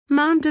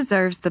Mom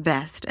deserves the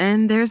best,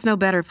 and there's no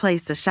better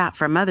place to shop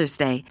for Mother's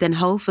Day than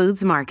Whole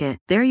Foods Market.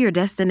 They're your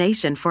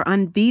destination for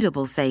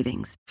unbeatable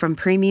savings, from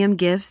premium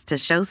gifts to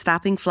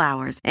show-stopping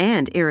flowers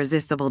and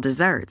irresistible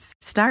desserts.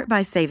 Start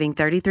by saving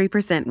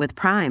 33% with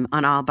Prime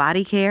on all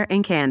body care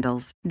and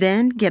candles.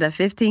 Then get a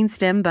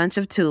 15-stem bunch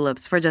of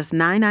tulips for just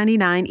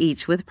 $9.99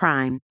 each with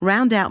Prime.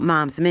 Round out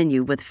Mom's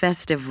menu with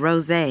festive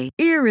rosé,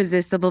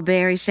 irresistible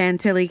berry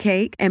chantilly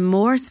cake, and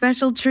more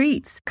special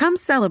treats. Come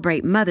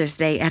celebrate Mother's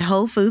Day at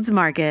Whole Foods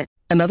Market.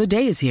 Another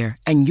day is here,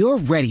 and you're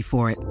ready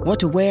for it. What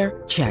to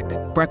wear? Check.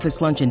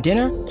 Breakfast, lunch, and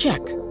dinner? Check.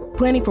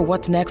 Planning for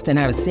what's next and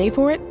how to save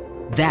for it?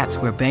 That's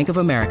where Bank of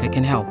America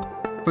can help.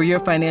 For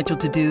your financial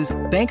to-dos,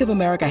 Bank of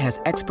America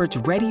has experts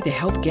ready to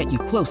help get you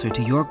closer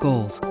to your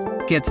goals.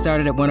 Get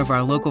started at one of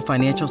our local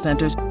financial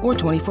centers or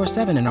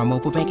 24/7 in our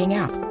mobile banking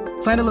app.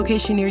 Find a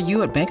location near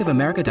you at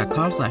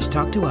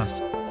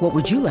bankofamerica.com/talktous. What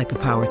would you like the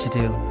power to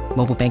do?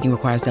 Mobile banking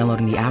requires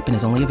downloading the app and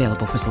is only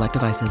available for select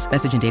devices.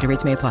 Message and data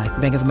rates may apply.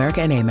 Bank of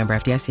America N.A., member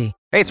FDIC.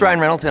 Hey, it's Ryan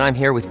Reynolds, and I'm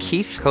here with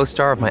Keith,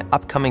 co-star of my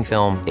upcoming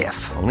film,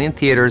 If, only in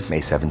theaters May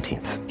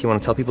 17th. Do you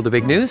want to tell people the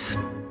big news?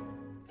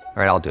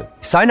 All right, I'll do it.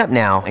 Sign up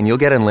now and you'll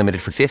get unlimited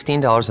for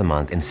 $15 a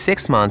month and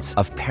 6 months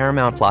of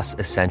Paramount Plus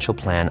Essential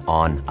Plan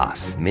on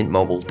us.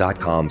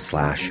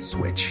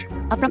 MintMobile.com/switch.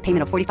 Upfront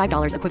payment of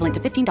 $45 equivalent to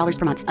 $15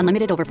 per month.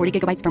 Unlimited over 40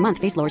 gigabytes per month.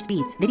 Face lower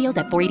speeds. Videos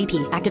at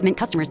 480p. Active Mint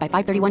customers by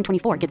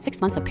 531.24 get 6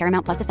 months of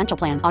Paramount Plus Essential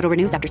Plan. Auto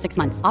renews after 6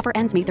 months. Offer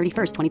ends May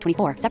 31st,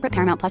 2024. Separate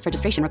Paramount Plus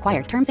registration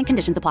required. Terms and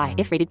conditions apply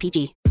if rated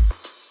PG.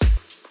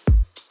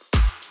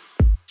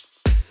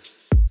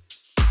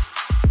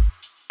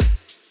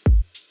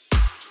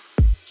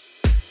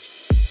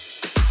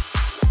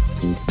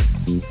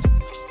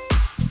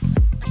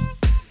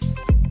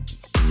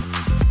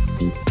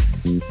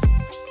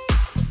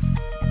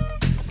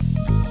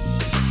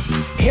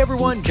 Hey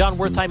everyone, Jon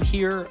Wertheim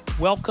here.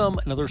 Welcome,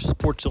 another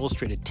Sports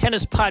Illustrated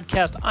tennis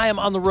podcast. I am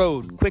on the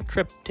road, quick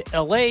trip to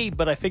LA,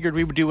 but I figured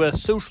we would do a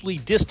socially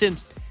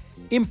distanced,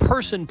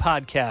 in-person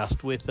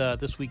podcast with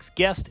this week's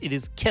guest. It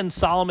is Ken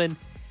Solomon.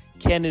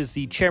 Ken is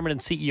the chairman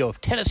and CEO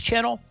of Tennis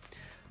Channel.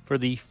 For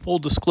the full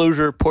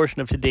disclosure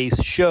portion of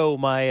today's show,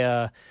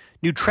 my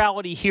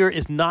neutrality here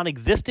is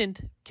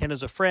non-existent. Ken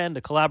is a friend,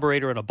 a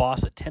collaborator, and a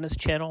boss at Tennis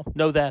Channel.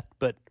 Know that,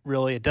 but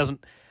really it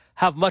doesn't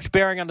have much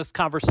bearing on this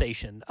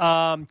conversation.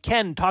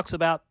 Ken talks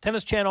about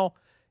Tennis Channel,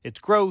 its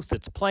growth,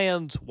 its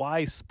plans,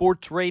 why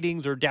sports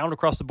ratings are down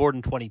across the board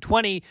in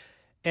 2020,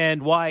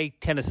 and why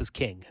tennis is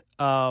king.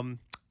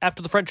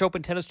 After the French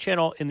Open, Tennis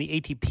Channel and the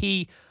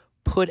ATP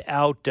put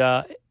out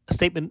a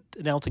statement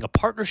announcing a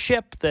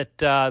partnership that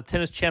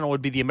Tennis Channel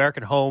would be the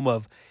American home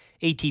of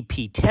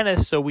ATP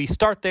tennis. So we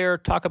start there,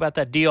 talk about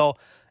that deal,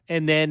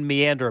 and then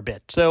meander a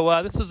bit.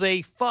 So this is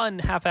a fun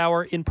half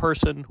hour in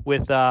person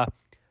with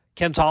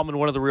Ken Solomon,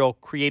 one of the real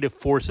creative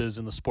forces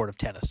in the sport of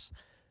tennis.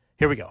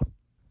 Here we go.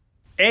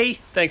 A,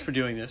 thanks for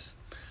doing this.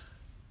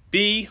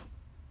 B,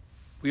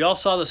 we all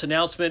saw this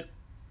announcement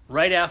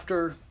right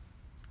after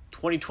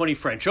 2020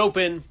 French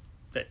Open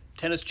that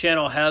Tennis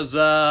Channel has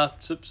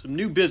some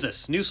new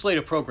business, new slate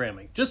of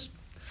programming. Just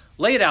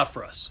lay it out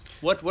for us.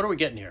 What are we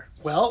getting here?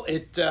 Well,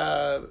 it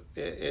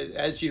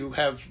as you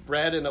have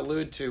read and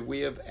alluded to, we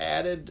have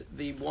added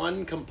the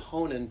one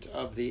component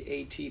of the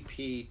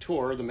ATP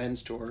Tour, the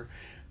men's tour.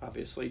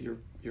 Obviously, your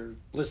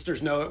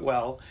listeners know it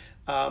well,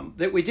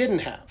 that we didn't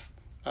have,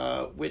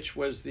 which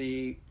was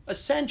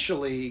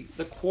essentially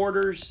the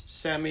quarters,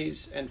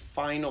 semis, and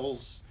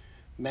finals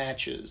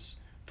matches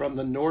from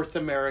the North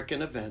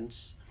American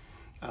events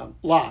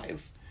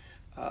live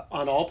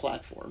on all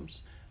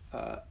platforms,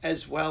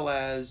 as well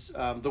as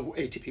the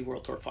ATP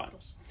World Tour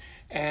Finals.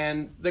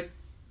 And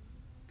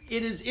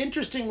it is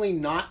interestingly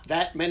not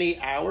that many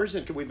hours,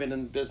 and we've been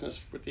in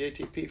business with the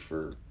ATP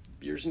for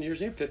years and years,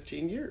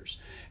 15 years,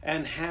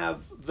 and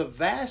have the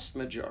vast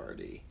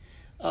majority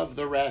of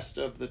the rest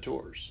of the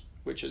tours,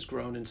 which has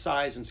grown in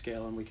size and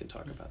scale, and we can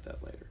talk about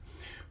that later.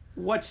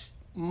 What's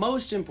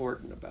most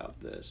important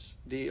about this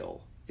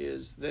deal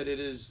is that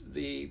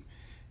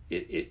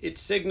it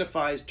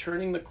signifies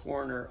turning the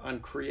corner on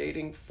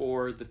creating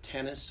for the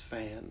tennis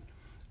fan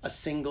a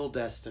single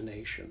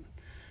destination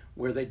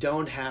where they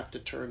don't have to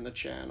turn the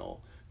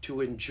channel to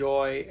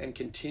enjoy and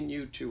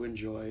continue to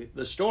enjoy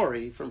the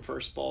story from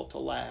first ball to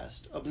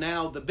last of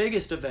now the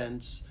biggest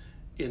events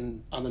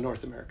on the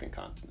North American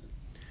continent.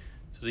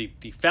 So the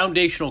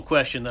foundational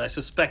question that I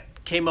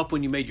suspect came up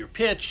when you made your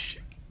pitch,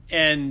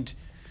 and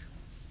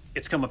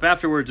it's come up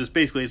afterwards, is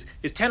basically,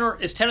 is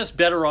tennis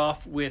better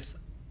off with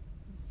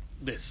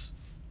this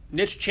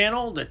niche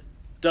channel that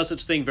does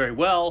its thing very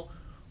well,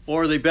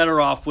 or are they better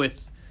off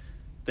with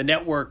the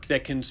network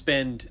that can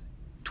spend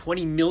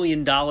 $20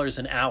 million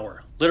an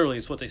hour, literally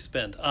is what they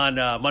spend, on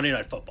Monday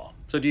Night Football?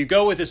 So do you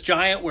go with this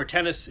giant where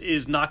tennis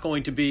is not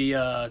going to be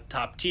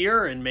top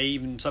tier and may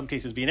even in some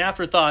cases be an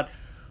afterthought,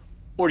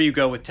 or do you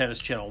go with Tennis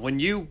Channel? When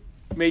you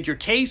made your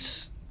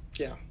case,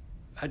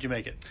 how'd you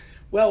make it?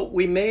 Well,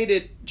 we made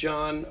it,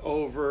 John,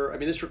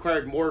 this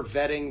required more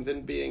vetting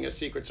than being a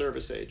Secret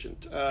Service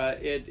agent.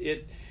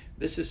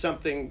 this is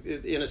something,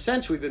 in a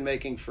sense, we've been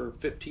making for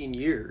 15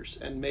 years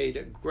and made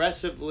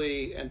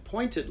aggressively and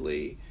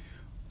pointedly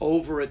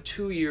over a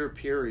 2-year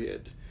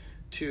period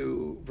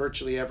to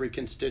virtually every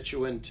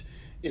constituent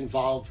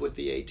involved with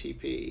the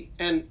ATP,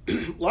 and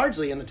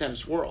largely in the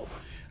tennis world.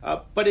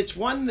 But it's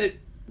one that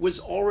was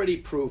already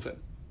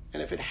proven.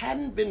 And if it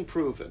hadn't been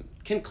proven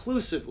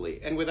conclusively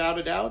and without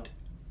a doubt,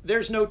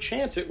 there's no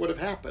chance it would have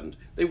happened.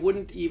 They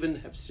wouldn't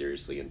even have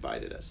seriously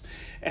invited us.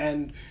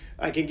 And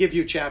I can give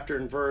you chapter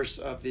and verse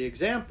of the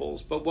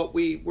examples, but what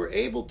we were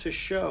able to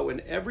show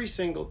in every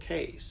single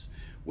case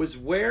was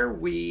where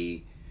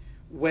we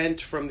went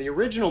from the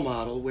original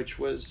model, which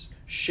was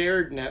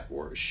shared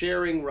network,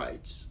 sharing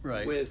rights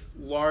with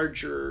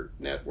larger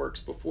networks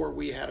before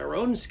we had our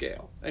own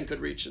scale and could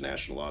reach the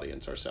national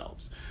audience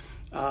ourselves.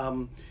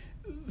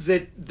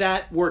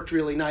 That worked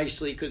really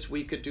nicely because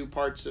we could do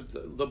parts of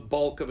the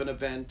bulk of an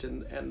event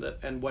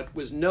and what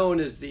was known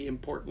as the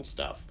important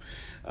stuff.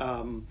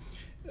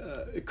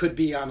 It could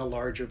be on a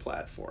larger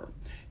platform.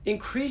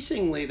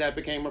 Increasingly, that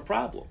became a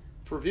problem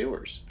for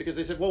viewers because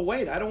they said, well,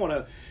 wait, I don't want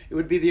to. It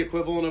would be the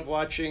equivalent of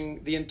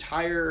watching the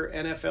entire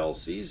NFL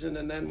season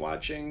and then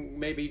watching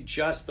maybe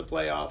just the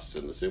playoffs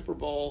and the Super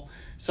Bowl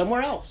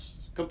somewhere else,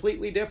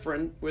 completely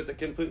different, with a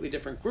completely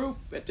different group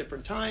at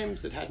different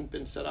times that hadn't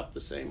been set up the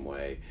same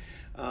way.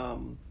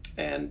 And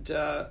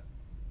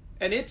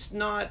it's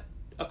not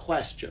a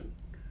question.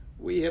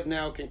 We have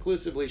now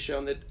conclusively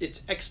shown that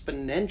it's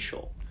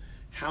exponential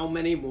how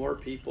many more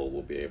people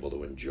will be able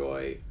to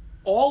enjoy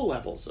all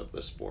levels of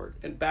the sport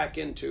and back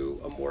into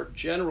a more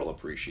general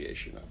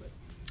appreciation of it.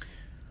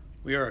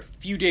 We are a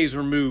few days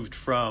removed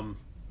from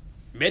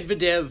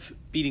Medvedev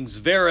beating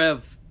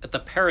Zverev at the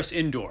Paris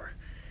Indoor.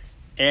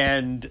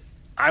 And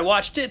I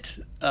watched it.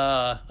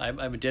 I'm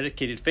a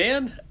dedicated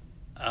fan.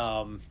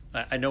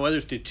 I know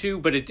others did too,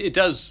 but it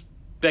does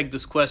beg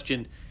this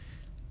question: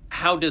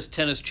 how does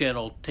Tennis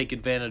Channel take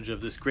advantage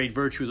of this great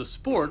virtue of the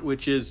sport,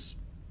 which is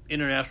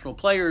international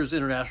players,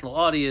 international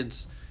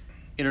audience,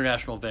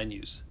 international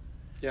venues?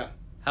 Yeah.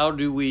 How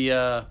do we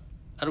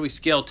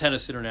scale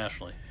tennis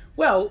internationally?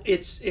 Well,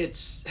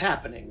 it's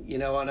happening,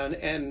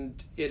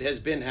 and it has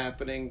been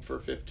happening for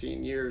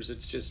 15 years.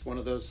 It's just one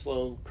of those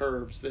slow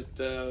curves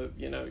that,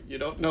 you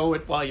don't know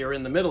it while you're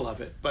in the middle of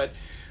it. But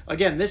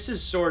again, this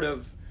is part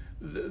of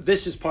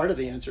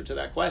the answer to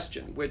that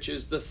question, which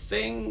is the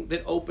thing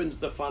that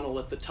opens the funnel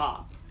at the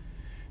top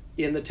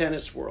in the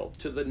tennis world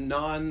to the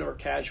non or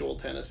casual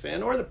tennis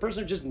fan, or the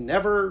person who just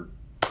never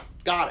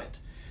got it,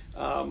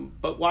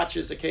 but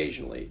watches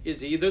occasionally,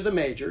 is either the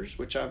majors,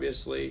 which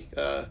obviously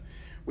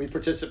we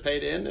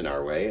participate in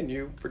our way, and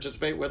you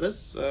participate with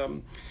us.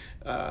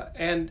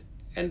 And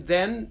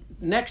then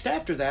next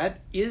after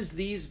that is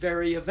these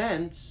very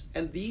events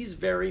and these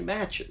very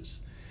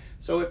matches.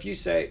 So if you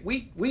say,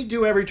 we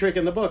do every trick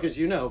in the book, as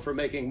you know, from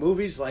making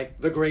movies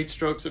like The Great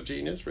Strokes of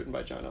Genius, written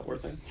by Jon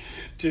Wertheim,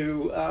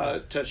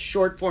 to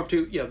short form,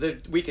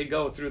 we could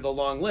go through the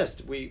long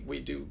list.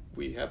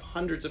 We have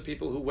hundreds of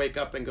people who wake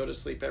up and go to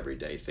sleep every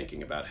day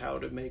thinking about how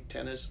to make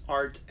tennis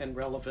art and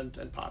relevant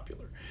and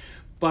popular.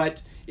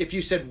 But if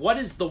you said, what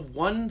is the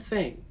one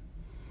thing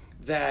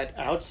that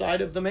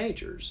outside of the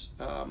majors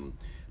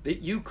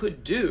that you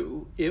could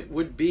do, it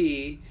would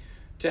be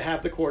to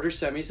have the quarters,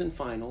 semis, and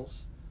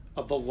finals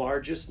of the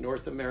largest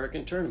North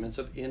American tournaments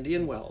of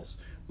Indian Wells,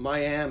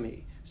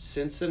 Miami,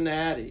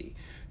 Cincinnati,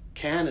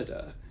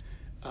 Canada,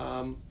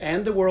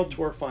 and the World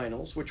Tour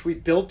Finals, which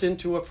we've built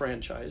into a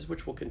franchise,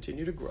 which will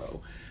continue to grow,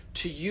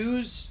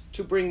 to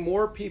bring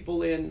more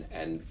people in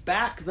and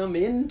back them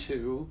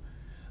into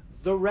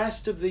the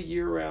rest of the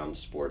year-round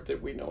sport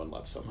that we know and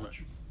love so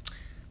much.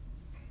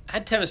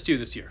 How'd tennis do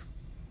this year?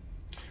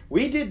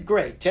 We did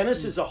great.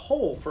 Tennis as a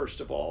whole, first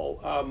of all,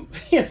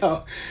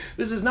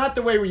 this is not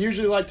the way we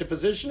usually like to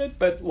position it,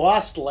 but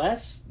lost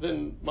less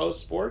than most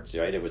sports.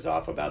 Right? It was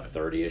off about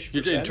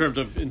 30-ish%. In terms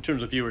of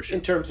viewership.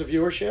 In terms of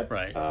viewership,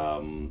 right?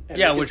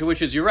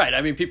 Which is, you're right.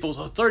 I mean, people's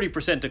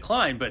 30%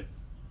 decline, but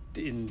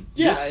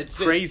it's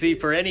crazy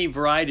for any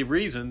variety of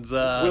reasons.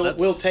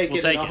 We'll take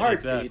it in a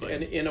heartbeat, exactly.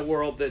 And in a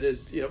world that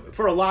is,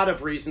 for a lot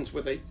of reasons,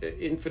 with an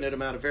infinite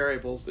amount of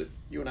variables that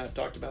you and I have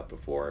talked about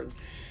before, and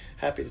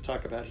happy to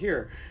talk about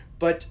here.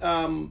 But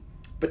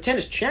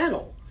Tennis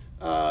Channel,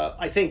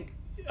 I think,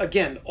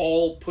 again,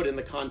 all put in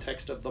the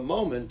context of the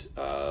moment,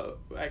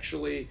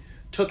 actually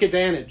took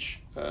advantage,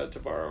 to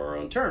borrow our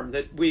own term,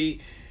 that we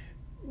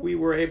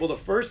were able to,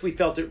 first, we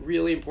felt it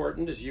really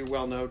important, as you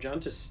well know, John,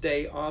 to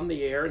stay on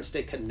the air and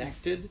stay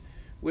connected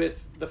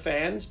with the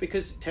fans,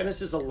 because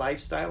tennis is a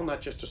lifestyle, not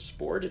just a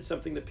sport. It's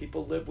something that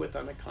people live with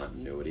on a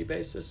continuity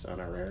basis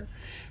on our air.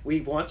 We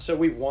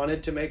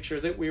wanted to make sure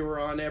that we were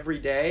on every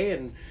day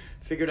and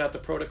figured out the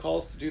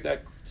protocols to do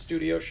that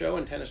studio show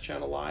and Tennis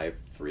Channel Live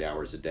 3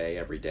 hours a day,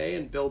 every day,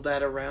 and build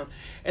that around.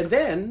 And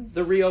then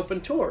the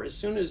reopened tour. As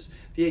soon as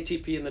the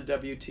ATP and the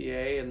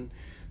WTA and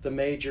the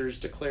majors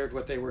declared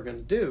what they were going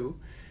to do,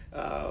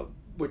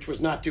 which was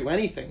not do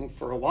anything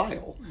for a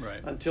while,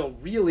 right, until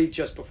really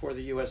just before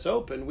the U.S.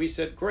 Open, we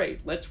said,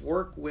 great, let's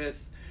work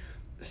with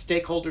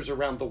stakeholders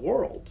around the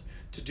world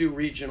to do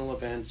regional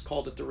events,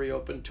 called it the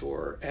Reopen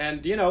Tour.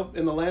 And, you know,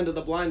 in the land of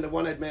the blind, the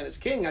one-eyed man is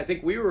king. I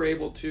think we were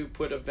able to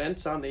put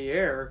events on the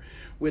air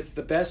with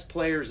the best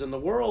players in the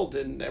world,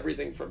 and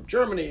everything from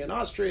Germany and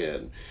Austria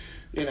and,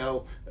 you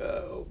know,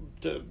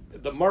 to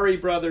the Murray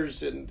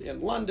brothers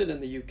in London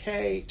and the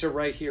UK, to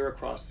right here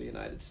across the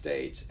United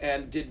States,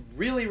 and did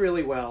really,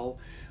 really well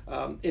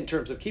in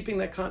terms of keeping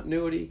that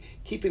continuity,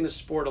 keeping the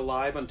sport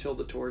alive until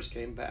the tours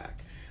came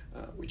back.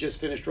 We just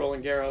finished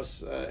Roland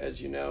Garros,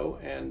 as you know,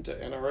 and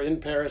are in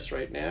Paris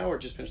right now, or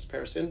just finished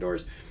Paris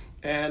indoors.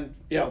 And,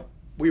 you know,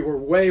 we were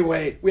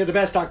we had the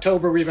best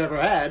October we've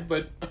ever had,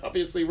 but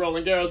obviously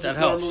Roland Garros is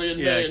normally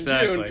in May and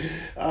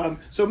June.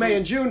 So May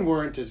and June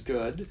weren't as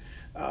good.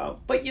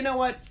 But you know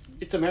what?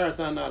 It's a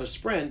marathon, not a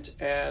sprint.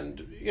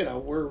 And, you know,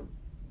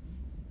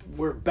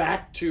 we're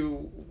back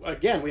to,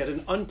 again, we had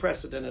an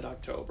unprecedented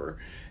October.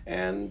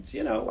 And,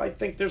 you know, I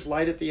think there's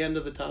light at the end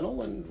of the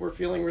tunnel, and we're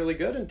feeling really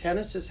good. And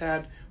tennis has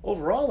had,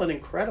 overall, an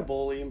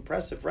incredibly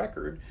impressive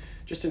record,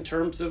 just in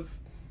terms of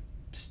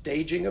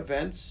staging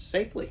events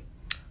safely.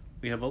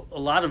 We have a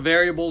lot of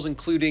variables,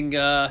 including,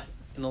 in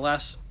the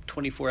last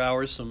 24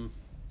 hours, some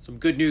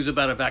good news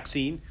about a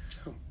vaccine.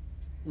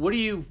 What are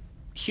you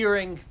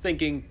hearing,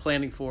 thinking,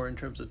 planning for in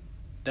terms of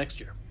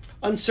next year?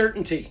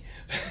 Uncertainty.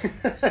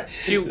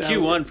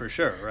 Q1 for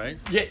sure, right?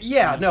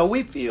 Yeah. No,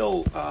 we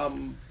feel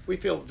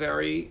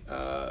very.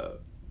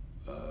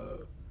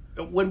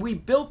 When we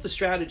built the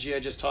strategy I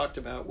just talked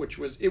about,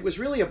 it was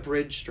really a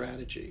bridge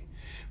strategy,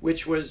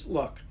 which was,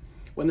 look,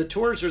 when the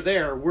tours are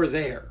there, we're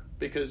there,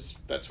 because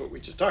that's what we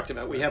just talked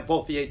about. We have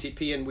both the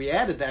ATP, and we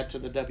added that to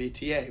the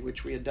WTA,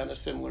 which we had done a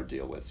similar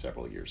deal with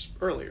several years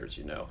earlier, as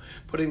you know,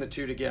 putting the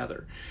two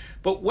together.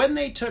 But when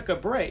they took a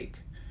break,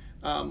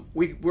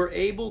 we were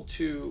able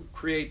to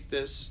create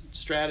this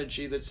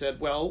strategy that said,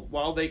 well,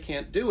 while they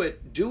can't do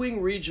it,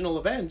 doing regional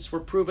events were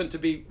proven to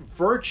be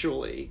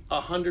virtually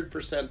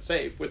 100%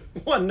 safe, with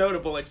one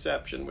notable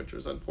exception, which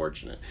was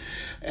unfortunate.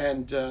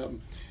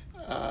 And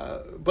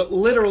but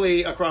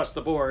literally across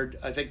the board,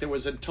 I think there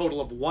was a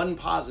total of one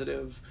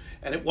positive,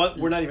 and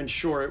we're not even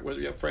sure. It was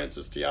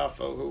Francis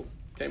Tiafoe, who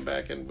came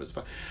back and was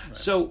fine.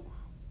 Right.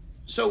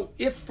 So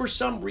if for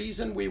some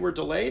reason we were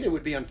delayed, it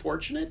would be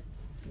unfortunate.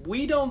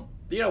 We don't.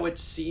 You know,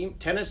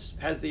 tennis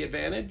has the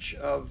advantage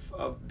of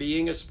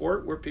being a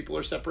sport where people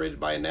are separated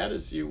by a net,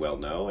 as you well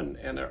know,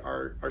 and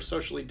are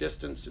socially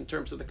distanced in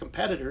terms of the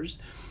competitors.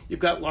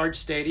 You've got large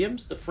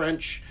stadiums. The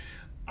French,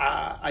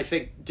 I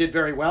think, did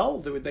very well.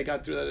 They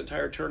got through that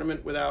entire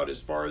tournament without,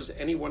 as far as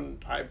anyone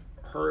I've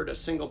heard, a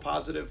single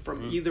positive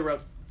from either a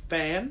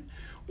fan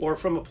or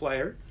from a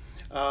player.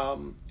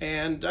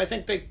 And I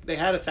think they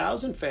had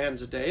 1,000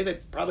 fans a day. They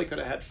probably could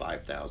have had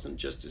 5,000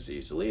 just as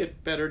easily. It's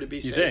better to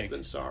be safe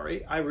than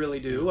sorry. I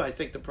really do. I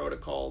think the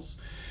protocols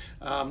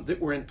that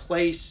were in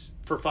place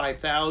for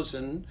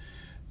 5,000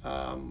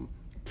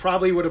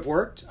 probably would have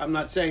worked. I'm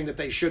not saying that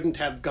they shouldn't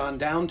have gone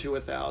down to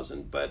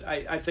 1,000, but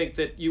I think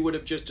that you would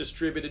have just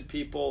distributed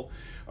people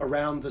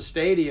around the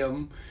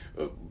stadium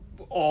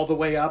all the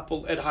way up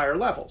at higher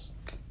levels.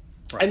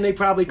 Right. And they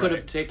probably could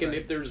have taken,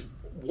 if there's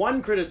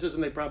one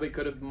criticism, they probably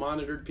could have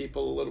monitored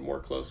people a little more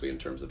closely in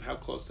terms of how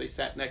close they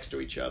sat next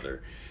to each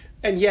other.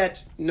 And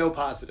yet, no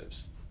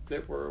positives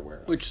that we're aware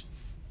of. Which,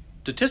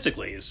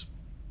 statistically, is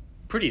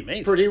pretty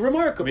amazing. Pretty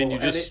remarkable. I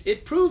mean, and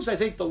it proves, I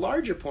think, the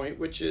larger point,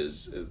 which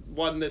is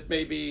one that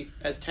maybe,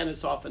 as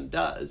tennis often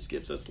does,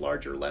 gives us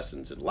larger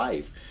lessons in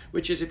life,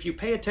 which is if you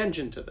pay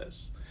attention to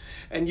this,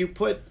 and you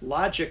put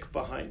logic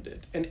behind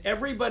it, and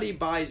everybody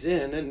buys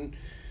in, and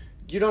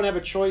you don't have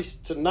a choice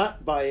to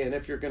not buy in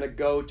if you're going to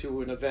go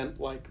to an event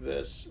like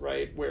this,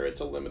 right, where it's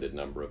a limited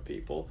number of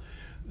people,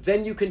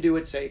 then you can do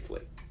it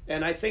safely.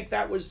 And I think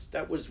that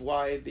was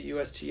why the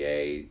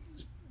USTA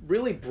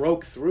really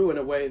broke through in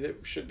a way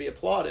that should be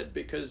applauded,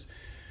 because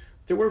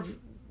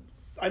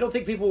I don't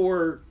think people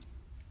were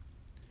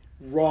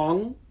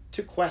wrong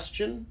to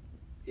question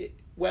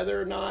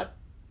whether or not,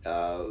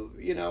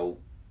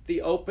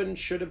 the Open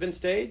should have been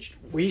staged.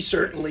 We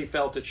certainly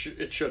felt it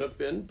should have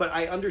been, but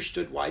I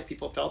understood why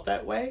people felt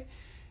that way,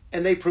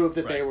 and they proved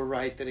that they were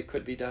right, that it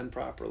could be done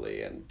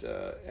properly. And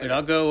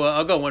I'll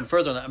go one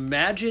further on that.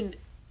 Imagine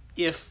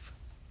if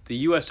the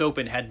U.S.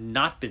 Open had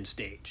not been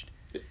staged,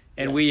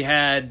 and we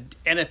had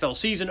NFL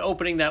season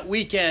opening that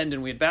weekend,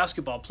 and we had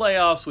basketball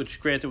playoffs, which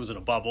granted was in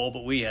a bubble,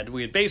 but we had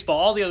baseball,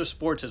 all the other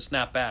sports had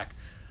snapped back.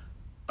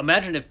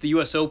 Imagine if the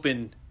U.S.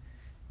 Open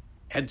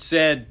had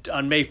said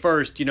on May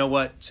 1st, you know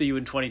what, see you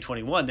in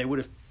 2021, they would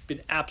have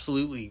been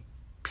absolutely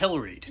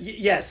pilloried.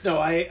 Yes, no,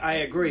 I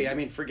agree. I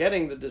mean,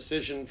 forgetting the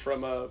decision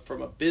from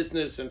a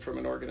business and from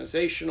an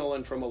organizational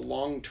and from a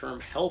long-term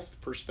health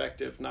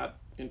perspective, not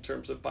in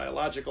terms of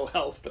biological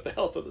health, but the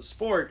health of the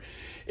sport,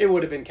 it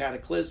would have been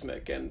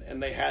cataclysmic.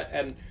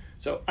 And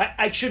so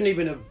I shouldn't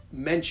even have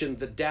mentioned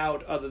the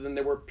doubt, other than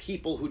there were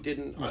people who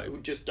didn't, who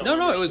just don't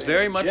understand. No, it was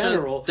very much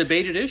a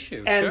debated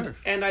issue.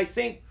 And I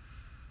think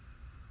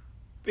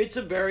it's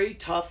a very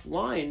tough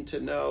line to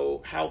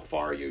know how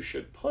far you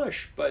should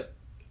push, but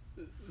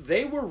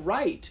they were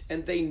right,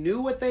 and they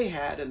knew what they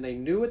had, and they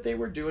knew what they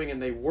were doing,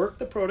 and they worked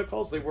the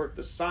protocols, they worked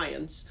the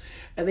science,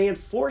 and they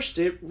enforced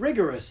it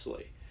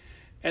rigorously.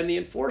 And the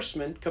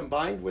enforcement,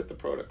 combined with the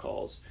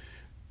protocols,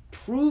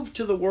 proved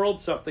to the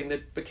world something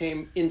that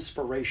became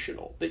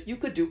inspirational, that you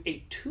could do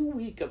a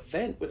 2-week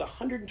event with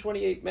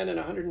 128 men and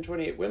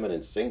 128 women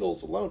in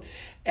singles alone,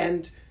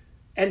 and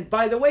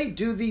by the way,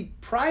 do the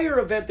prior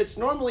event that's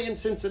normally in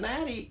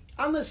Cincinnati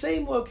on the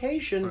same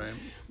location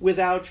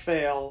without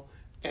fail.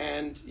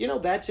 And,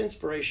 that's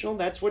inspirational.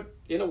 That's what,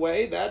 in a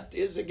way, that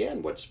is,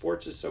 again, what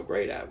sports is so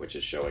great at, which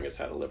is showing us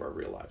how to live our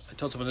real lives. I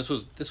told someone this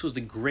was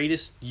the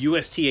greatest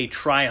USTA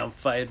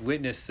triumph I had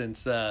witnessed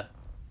since I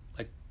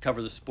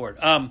cover the sport.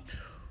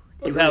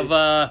 You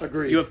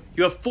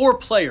have 4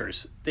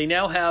 players. They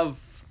now have,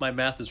 my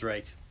math is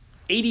right,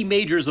 80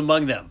 majors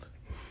among them.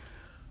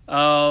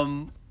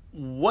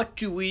 What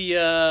do we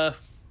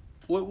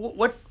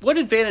what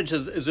advantage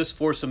is this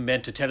foursome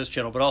meant to Tennis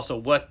Channel, but also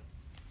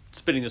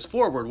spinning this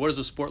forward, what does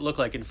the sport look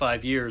like in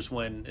 5 years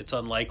when it's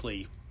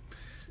unlikely,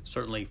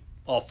 certainly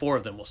all 4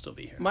 of them will still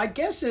be here? My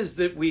guess is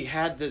that we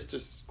had this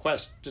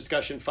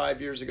discussion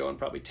 5 years ago and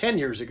probably 10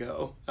 years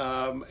ago,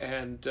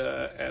 and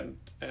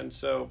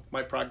so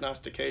my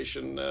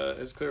prognostication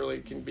is clearly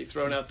can be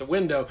thrown out the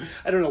window.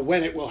 I don't know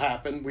when it will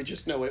happen. We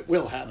just know it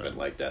will happen,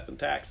 like death and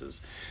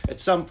taxes. At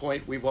some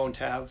point, we won't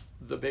have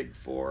the big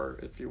 4,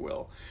 if you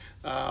will.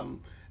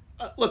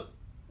 Look,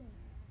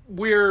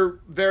 we're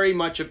very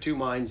much of two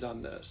minds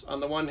on this. On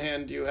the one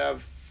hand, you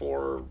have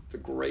 4 the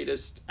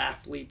greatest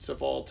athletes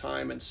of all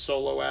time and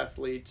solo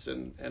athletes,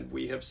 and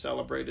we have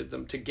celebrated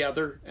them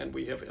together, and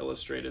we have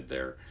illustrated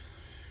their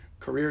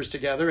careers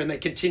together, and they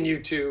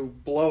continue to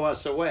blow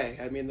us away.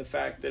 I mean, the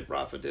fact that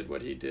Rafa did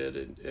what he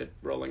did at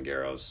Roland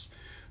Garros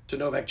to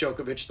Novak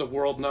Djokovic, the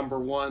world number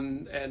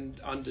 1 and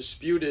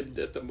undisputed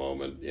at the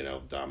moment,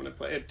 dominant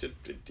player.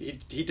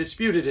 He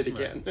disputed it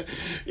again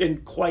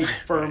in quite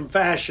firm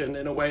fashion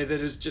in a way that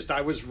is just,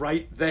 I was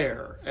right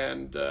there.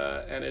 And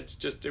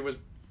it was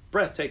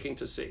breathtaking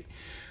to see.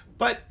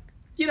 But,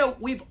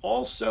 we've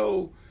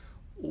also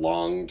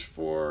longed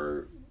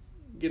for,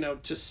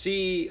 to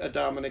see a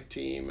Dominic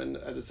Thiem and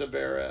a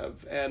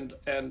Zverev and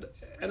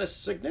a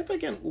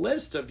significant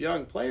list of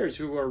young players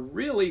who are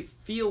really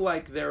feel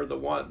like they're the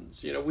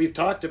ones. We've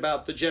talked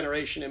about the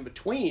generation in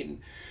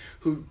between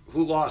who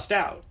lost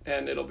out,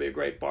 and it'll be a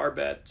great bar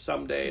bet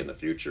someday in the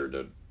future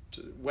to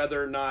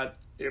whether or not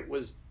it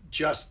was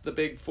just the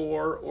big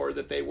 4 or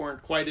that they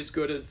weren't quite as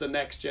good as the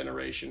next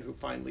generation who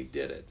finally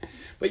did it.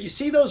 But you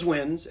see those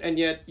wins, and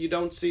yet you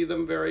don't see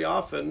them very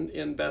often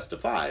in best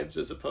of 5s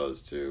as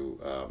opposed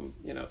to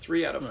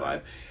 3 out of 5.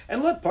 Right.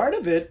 And look, part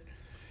of it,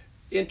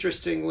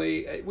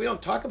 interestingly, we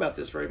don't talk about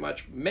this very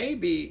much.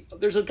 Maybe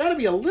there's got to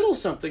be a little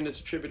something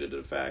that's attributed to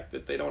the fact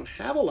that they don't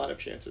have a lot of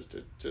chances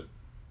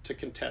to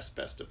contest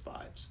best of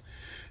 5s.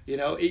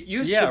 It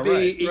used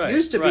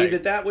to be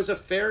that was a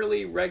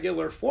fairly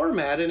regular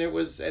format, and it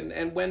was,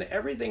 and when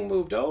everything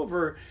moved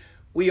over,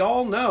 we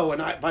all know,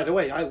 and by the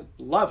way, I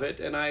love it,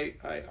 and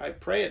I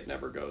pray it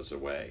never goes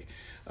away.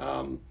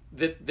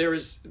 That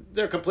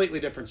they're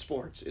completely different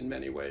sports in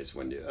many ways.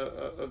 When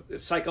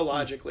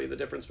psychologically, the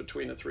difference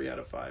between a 3 out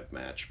of 5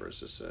 match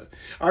versus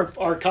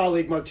our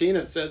colleague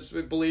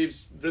Motina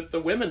believes that the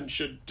women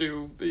should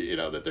do,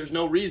 that there's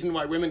no reason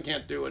why women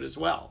can't do it as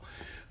well.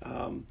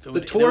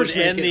 The tours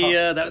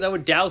that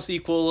would douse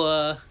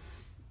equal.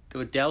 It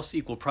would douse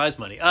equal prize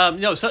money.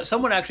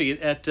 Someone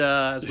actually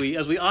as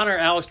we honor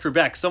Alex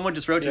Trebek, someone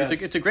just wrote to me.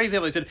 It's a great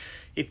example. They said,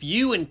 if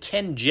you and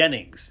Ken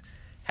Jennings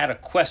had a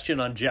question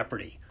on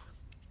Jeopardy,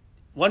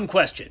 one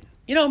question,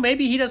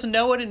 maybe he doesn't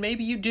know it and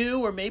maybe you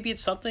do, or maybe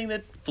it's something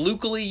that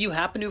flukily you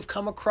happen to have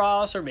come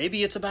across, or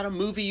maybe it's about a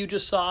movie you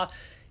just saw.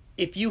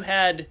 If you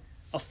had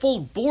a full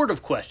board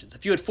of questions,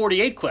 if you had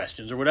 48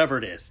 questions or whatever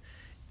it is,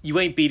 you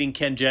ain't beating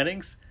Ken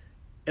Jennings.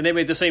 And they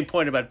made the same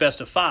point about best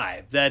of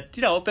 5, that,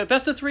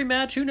 best of 3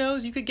 match, who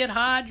knows? You could get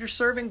hot, you're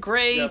serving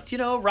great,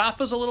 yep.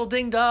 Rafa's a little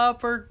dinged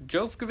up, or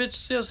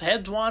Djokovic's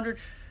head's wandered.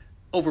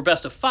 Over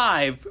best of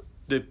 5,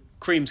 the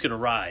cream's going to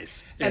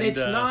rise. And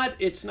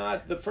it's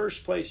not the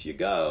first place you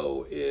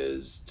go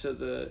is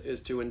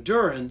to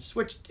endurance,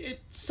 which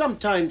it's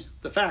sometimes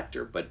the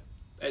factor, but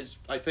as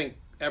I think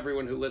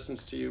everyone who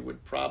listens to you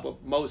would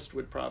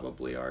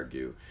probably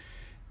argue,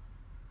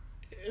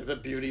 the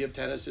beauty of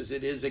tennis is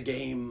it is a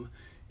game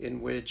in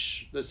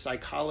which the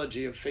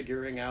psychology of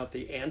figuring out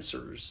the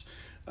answers,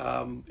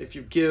 if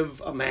you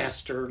give a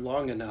master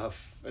long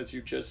enough, as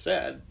you just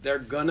said, they're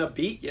gonna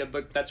beat you,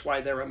 but that's why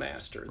they're a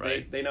master.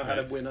 Right. They know how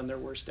to win on their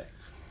worst day.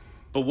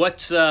 But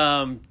what's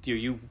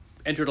you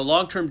entered a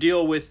long-term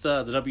deal with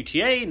the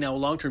WTA, now a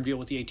long-term deal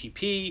with the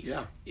ATP.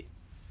 Yeah.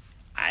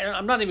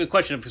 I'm not even a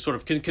question of sort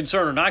of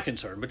concern or not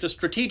concern, but just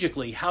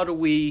strategically, how do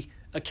we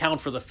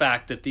account for the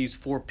fact that these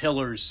 4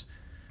 pillars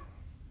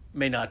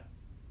may not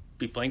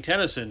be playing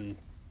tennis in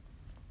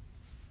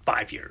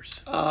 5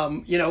 years?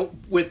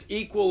 With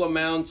equal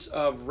amounts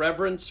of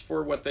reverence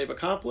for what they've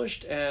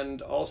accomplished,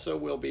 and also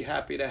we'll be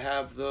happy to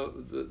have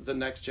the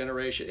next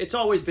generation. It's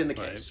always been the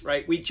case,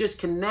 right? We just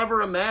can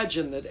never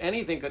imagine that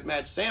anything could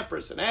match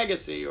Sampras and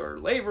Agassi or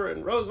Laver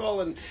and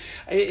Rosewall, and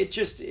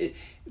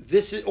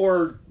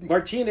or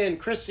Martina and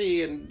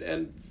Chrissy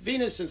and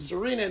Venus and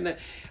Serena,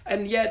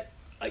 and yet,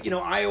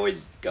 I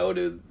always go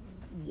to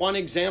one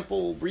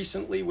example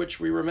recently, which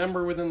we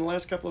remember within the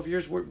last couple of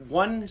years, where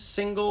one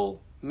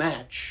single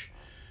match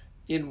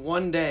in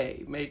one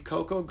day made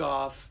Coco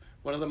Gauff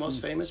one of the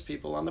most famous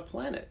people on the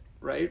planet,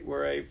 right?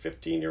 Where a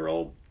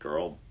 15-year-old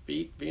girl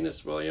beat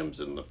Venus Williams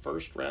in the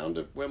first round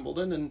at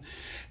Wimbledon,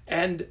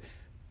 and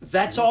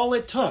that's all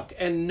it took.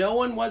 And no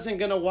one wasn't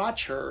going to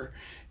watch her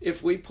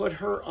if we put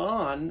her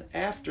on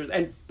after,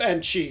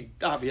 and she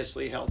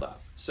obviously held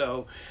up.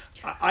 So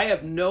I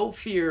have no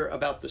fear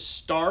about the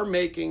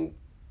star-making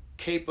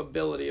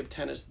capability of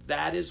tennis.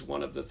 That is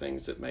one of the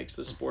things that makes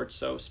the sport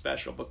so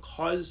special,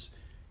 because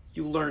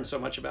you learn so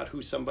much about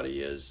who somebody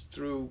is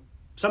through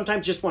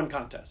sometimes just one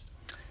contest.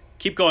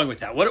 Keep going with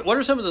that. What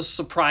are some of the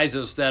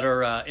surprises that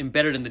are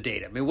embedded in the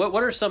data? I mean,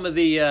 what are some of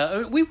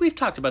the we've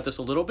talked about this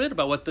a little bit,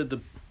 about what the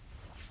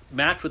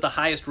match with the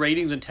highest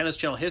ratings in Tennis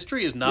Channel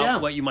history is not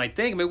what you might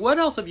think. I mean, what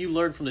else have you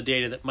learned from the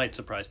data that might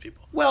surprise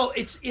people? Well,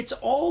 it's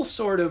all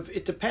sort of,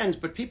 it depends,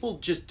 but people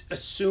just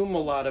assume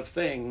a lot of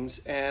things.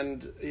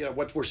 And,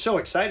 what we're so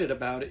excited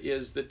about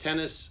is that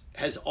tennis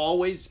has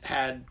always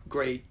had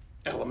great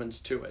elements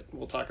to it.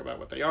 We'll talk about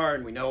what they are,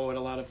 and we know what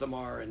a lot of them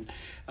are.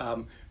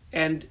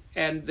 And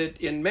that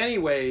in many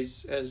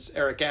ways, as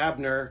Eric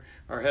Abner,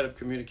 our head of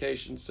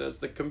communications, says,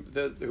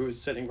 who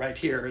is sitting right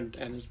here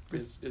and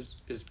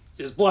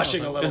is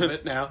blushing a little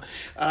bit now,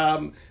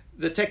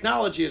 the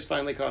technology has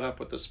finally caught up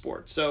with the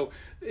sport. So,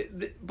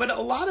 but a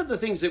lot of the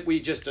things that we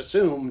just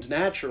assumed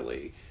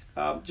naturally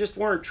just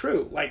weren't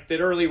true. Like that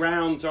early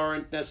rounds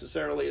aren't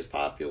necessarily as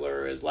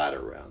popular as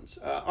latter rounds.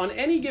 On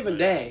any given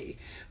day,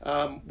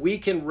 we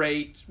can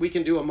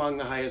do among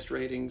the highest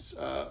ratings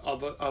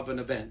of an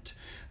event.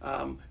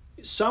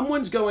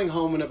 Someone's going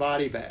home in a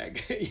body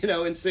bag,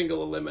 in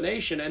single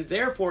elimination, and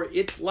therefore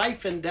it's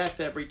life and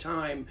death every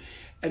time.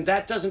 And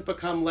that doesn't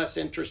become less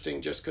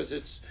interesting just because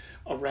it's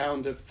a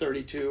round of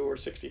 32 or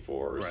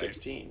 64 or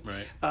 16.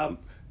 Right.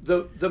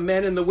 The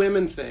men and the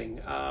women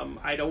thing,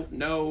 I don't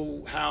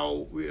know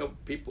how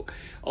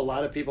a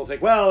lot of people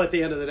think, well, at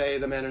the end of the day,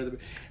 the men are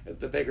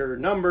the bigger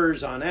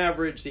numbers on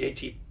average. The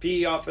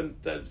ATP often,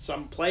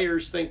 some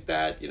players think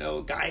that,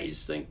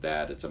 guys think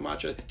that. It's a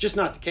macho. Just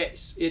not the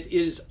case. It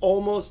is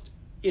almost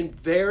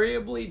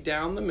invariably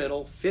down the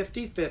middle,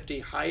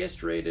 50-50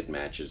 highest rated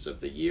matches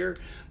of the year,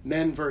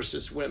 men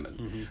versus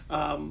women.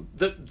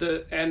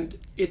 And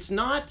it's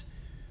not.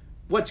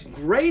 What's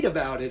great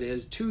about it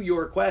is, to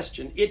your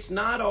question, it's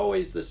not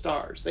always the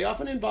stars. They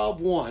often involve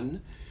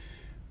one,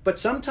 but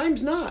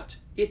sometimes not.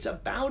 It's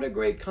about a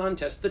great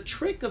contest. The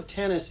trick of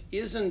tennis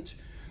isn't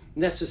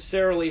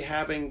necessarily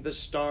having the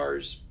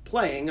stars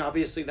playing.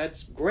 Obviously,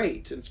 that's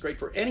great. And it's great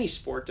for any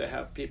sport to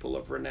have people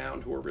of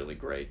renown who are really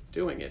great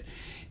doing it.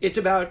 It's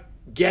about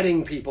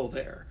getting people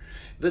there.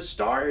 The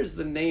star is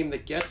the name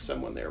that gets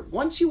someone there.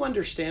 Once you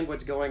understand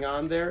what's going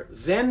on there,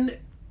 then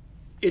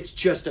it's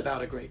just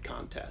about a great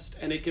contest.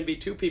 And it can be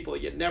two people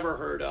you'd never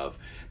heard of,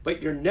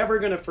 but you're never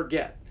going to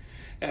forget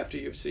after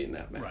you've seen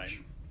that match.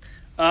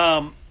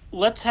 Right.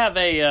 Let's have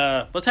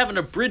an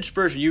abridged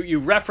version. You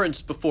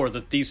referenced before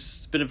that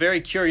it's been a very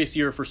curious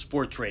year for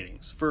sports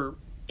ratings for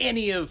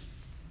any of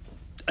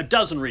a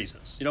dozen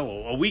reasons.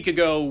 A week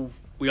ago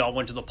we all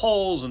went to the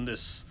polls, and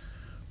this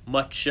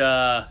much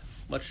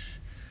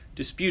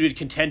disputed,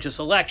 contentious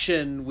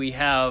election. We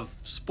have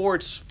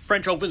sports,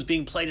 French Open's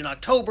being played in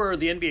October.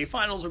 The NBA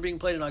Finals are being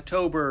played in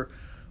October.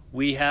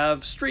 We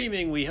have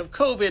streaming. We have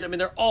COVID. I mean,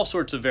 there are all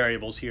sorts of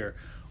variables here.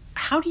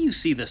 How do you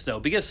see this, though?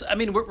 Because, I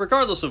mean,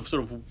 regardless of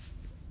sort of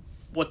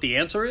what the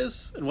answer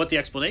is and what the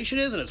explanation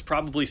is, and it's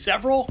probably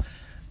several,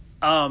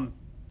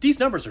 these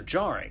numbers are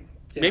jarring.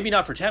 Yeah. Maybe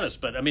not for tennis,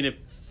 but, I mean, if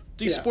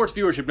these sports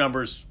viewership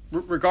numbers,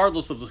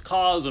 regardless of the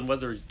cause and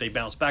whether they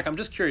bounce back, I'm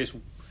just curious.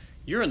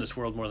 You're in this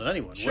world more than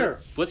anyone. Sure.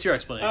 What's your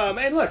explanation?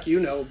 And look,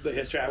 the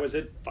history. I was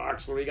at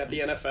Fox when we got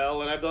the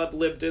NFL, and I've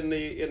lived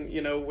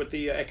with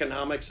the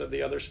economics of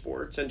the other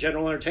sports and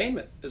general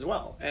entertainment as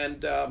well.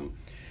 And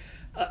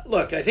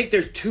look, I think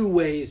there's two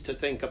ways to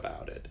think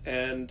about it.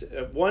 And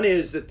one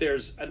is that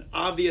there's an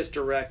obvious,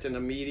 direct, and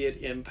immediate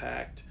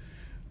impact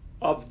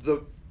of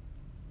the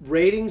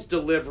ratings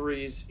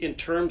deliveries in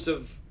terms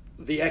of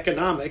the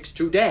economics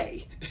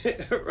today,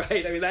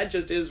 right? I mean, that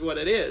just is what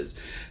it is.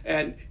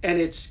 And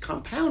it's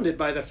compounded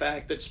by the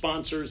fact that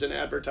sponsors and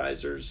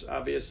advertisers,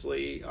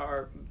 obviously,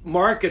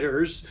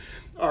 marketers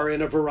are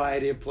in a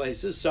variety of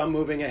places, some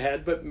moving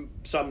ahead, but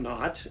some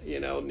not,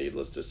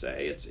 needless to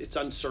say. It's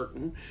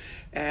uncertain.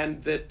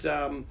 And that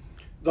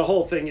the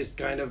whole thing is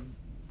kind of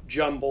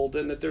jumbled,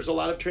 and that there's a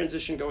lot of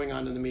transition going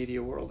on in the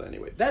media world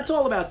anyway. That's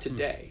all about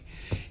today.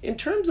 In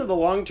terms of the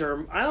long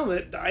term,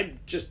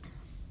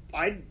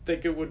 I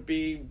think it would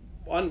be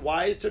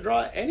unwise to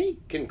draw any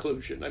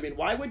conclusion. I mean,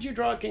 why would you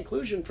draw a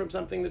conclusion from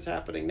something that's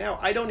happening now?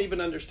 I don't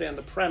even understand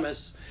the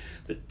premise,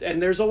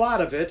 and there's a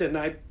lot of it, and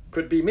I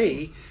could be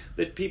me,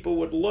 that people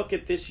would look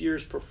at this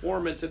year's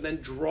performance and then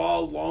draw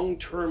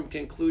long-term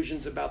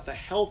conclusions about the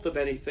health of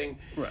anything.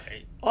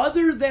 Right.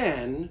 Other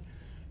than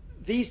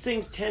these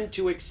things tend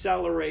to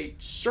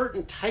accelerate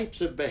certain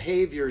types of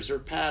behaviors or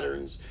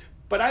patterns,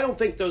 but I don't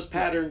think those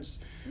patterns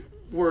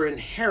were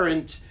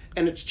inherent,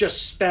 and it's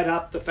just sped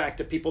up the fact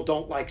that people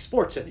don't like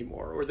sports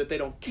anymore or that they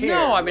don't care.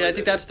 No, I mean, I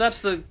think that's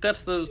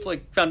the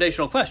like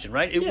foundational question,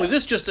 right? Was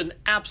this just an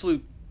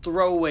absolute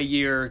throwaway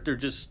year? They're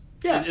just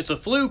it's a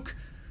fluke,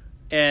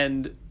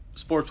 and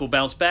sports will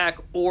bounce back,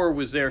 or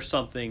was there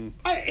something?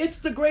 It's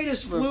the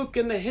greatest fluke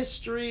in the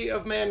history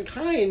of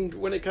mankind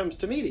when it comes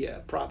to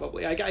media.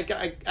 Probably,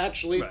 I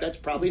actually, that's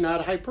probably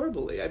not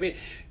hyperbole. I mean,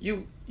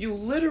 you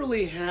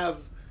literally have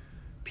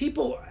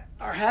people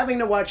are having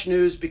to watch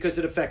news because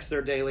it affects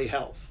their daily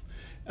health.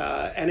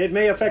 And it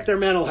may affect their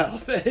mental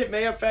health. It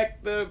may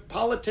affect the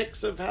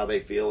politics of how they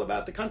feel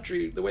about the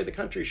country, the way the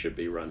country should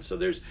be run. So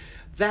there's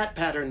that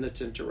pattern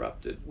that's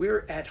interrupted.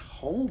 We're at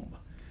home.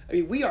 I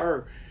mean, we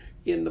are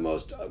in the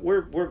most.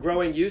 We're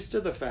growing used to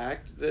the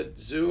fact that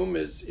Zoom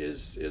is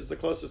the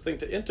closest thing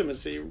to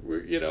intimacy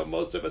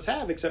most of us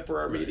have, except for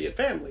our immediate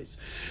families.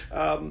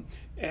 So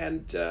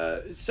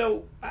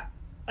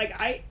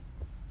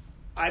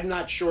I'm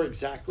not sure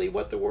exactly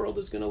what the world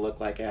is going to look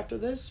like after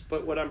this,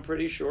 but what I'm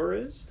pretty sure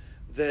is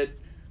that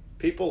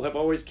people have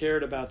always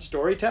cared about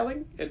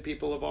storytelling, and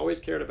people have always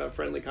cared about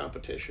friendly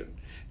competition.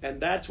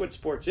 And that's what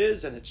sports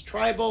is, and it's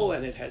tribal,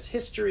 and it has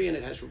history, and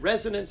it has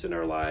resonance in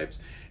our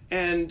lives.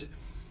 And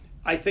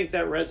I think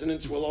that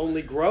resonance will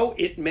only grow.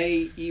 It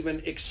may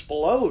even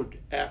explode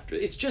after.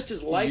 It's just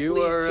as likely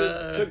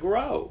to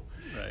grow.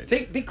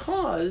 Right.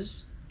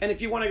 Because, and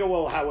if you want to go,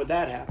 well, how would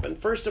that happen?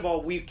 First of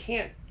all, we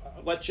can't.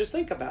 Let's just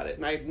think about it.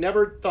 And I've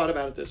never thought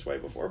about it this way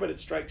before, but it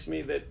strikes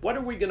me that what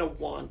are we going to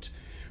want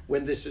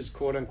when this is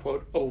quote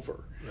unquote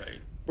over? Right.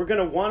 We're going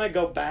to want to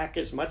go back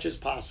as much as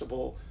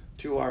possible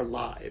to our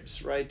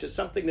lives, right? To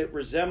something that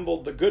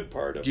resembled the good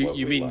part of what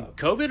we mean love.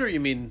 COVID, or you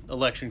mean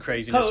election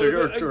craziness?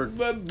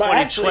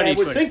 Actually, I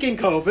was thinking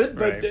COVID,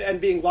 Right. and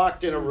being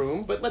locked in a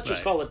room. But let's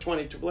just call it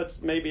 20.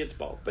 Maybe it's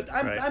both. But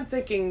I'm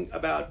thinking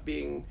about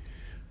being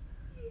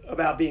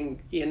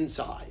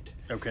inside.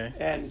 Okay.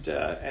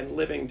 And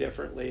living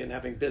differently, and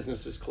having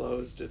businesses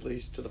closed, at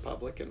least to the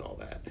public, and all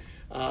that.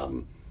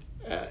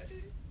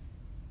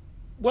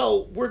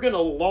 Well, we're going to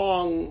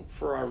long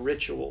for our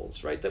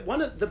rituals, right? That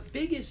one of the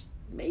biggest,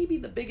 maybe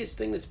the biggest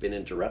thing that's been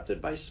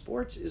interrupted by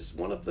sports is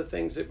one of the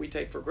things that we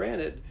take for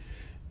granted,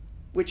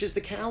 which is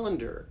the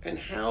calendar, and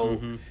how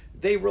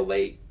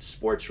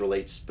sports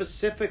relate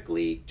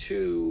specifically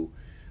to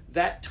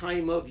that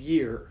time of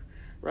year.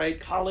 Right,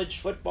 college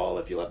football,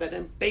 if you love that,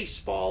 and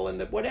baseball,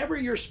 and whatever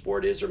your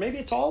sport is, or maybe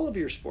it's all of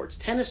your sports.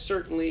 Tennis,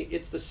 certainly,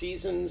 it's the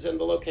seasons and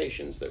the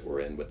locations that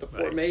we're in with the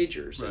four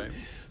majors. Right. And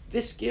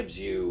this gives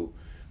you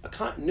a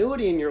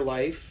continuity in your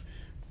life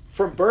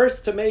from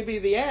birth to maybe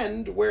the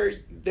end, where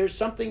there's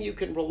something you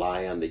can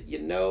rely on that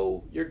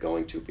you're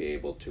going to be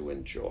able to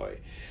enjoy.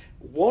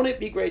 Won't it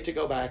be great to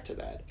go back to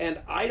that? And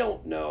I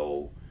don't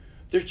know.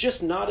 There's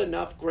just not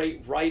enough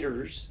great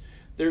writers.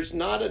 There's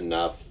not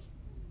enough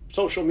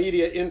social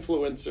media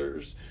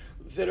influencers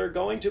that are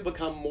going to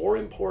become more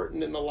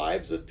important in the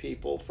lives of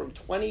people from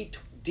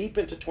deep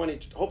into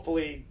 20,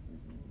 hopefully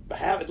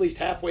at least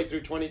halfway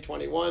through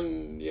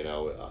 2021,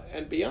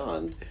 and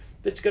beyond,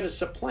 that's going to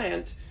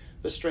supplant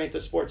the strength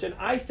of sports. And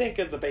I think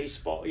of the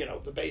baseball,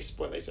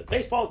 when they said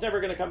baseball's never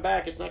going to come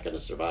back, it's not going to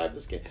survive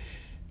this game.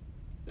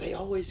 They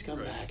always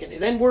come back,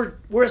 and then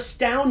we're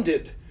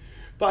astounded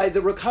by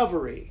the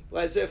recovery,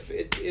 as if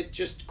it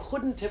just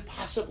couldn't have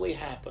possibly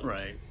happened.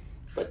 Right.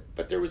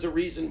 But there was a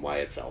reason why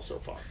it fell so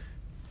far.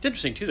 It's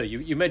interesting, too, though.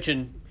 You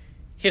mentioned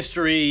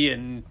history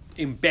and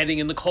embedding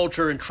in the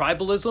culture and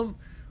tribalism.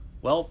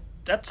 Well,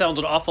 that sounds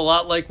an awful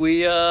lot like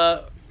we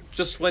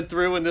just went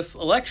through in this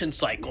election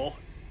cycle.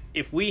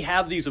 If we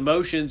have these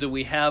emotions and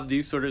we have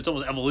these it's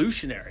almost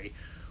evolutionary,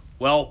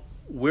 well,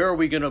 where are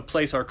we going to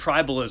place our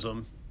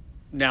tribalism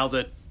now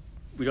that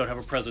we don't have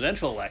a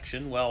presidential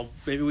election? Well,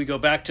 maybe we go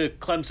back to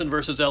Clemson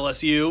versus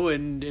LSU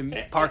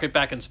and park it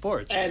back in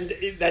sports. And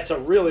that's a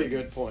really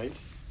good point,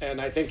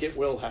 and I think it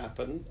will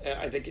happen.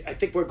 I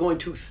think we're going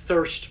to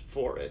thirst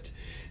for it,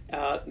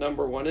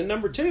 number one. And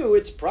number two,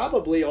 it's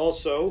probably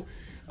also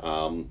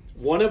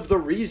one of the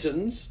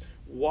reasons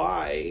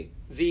why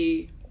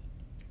the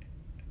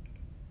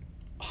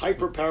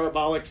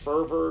hyper-parabolic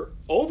fervor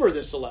over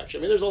this election.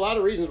 I mean, there's a lot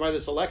of reasons why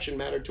this election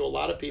mattered to a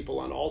lot of people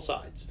on all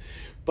sides,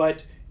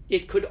 but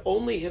it could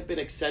only have been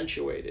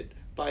accentuated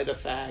by the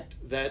fact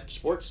that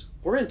sports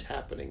weren't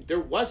happening.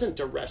 There wasn't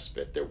a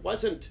respite. There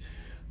wasn't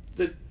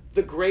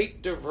the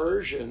great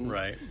diversion,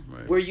 right.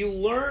 where you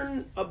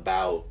learn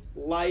about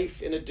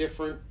life in a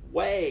different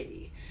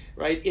way,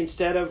 right?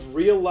 Instead of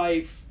real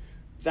life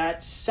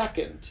that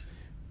second,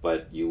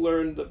 but you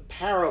learn the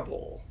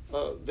parable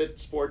that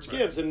sports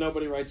gives, and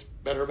nobody writes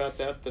better about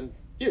that than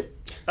You.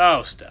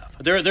 Oh, Steph.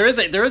 There is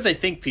a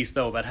think piece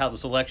though about how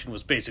this election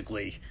was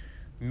basically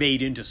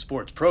made into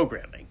sports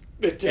programming.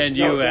 And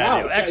you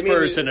had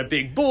experts and a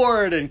big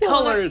board and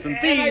colors and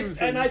themes.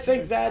 And I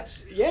think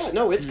that's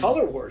it's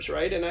color wars,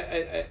 right?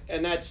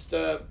 And that's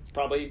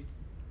probably.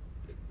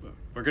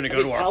 We're going to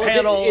go to our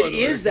panel. It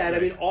is that. I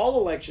mean, all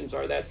elections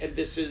are that, and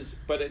this is.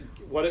 But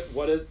what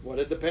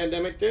did the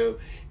pandemic do?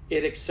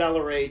 It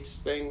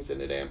accelerates things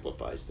and it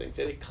amplifies things,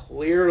 and it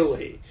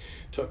clearly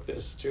took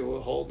this to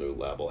a whole new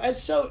level.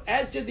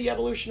 As did the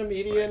evolution of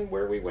media and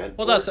where we went.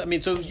 Well, so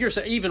you're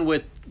saying even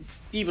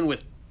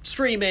with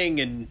streaming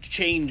and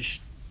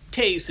change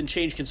tastes and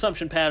change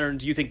consumption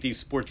patterns, you think these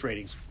sports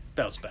ratings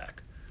bounce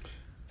back?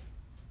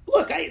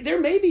 Look, there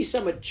may be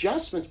some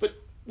adjustments, but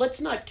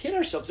let's not kid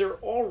ourselves. There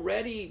have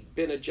already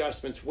been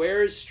adjustments.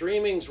 Where is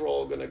streaming's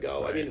role going to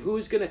go? Right. I mean,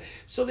 who's going to...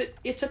 So that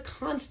it's a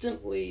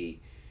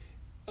constantly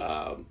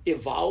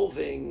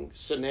evolving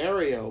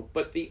scenario,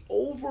 but the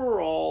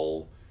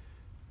overall...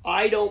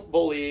 I don't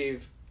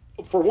believe,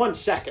 for 1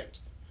 second,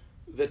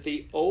 that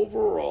the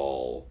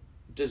overall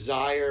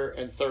desire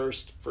and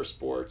thirst for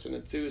sports and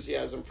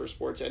enthusiasm for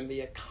sports and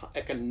the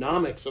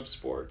economics of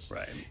sports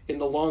in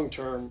the long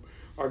term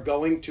are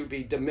going to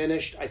be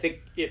diminished. I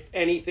think, if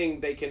anything,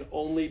 they can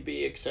only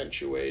be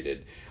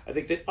accentuated. I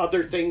think that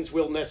other things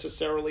will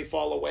necessarily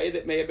fall away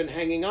that may have been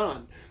hanging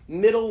on.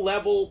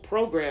 Middle-level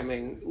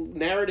programming,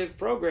 narrative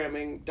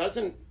programming,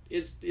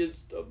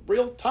 is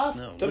real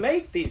tough to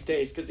make these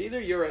days, because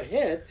either you're a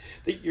hit,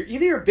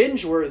 you're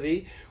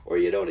binge-worthy, or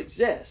you don't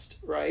exist,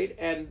 right?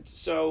 And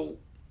so,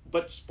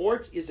 but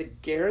sports is a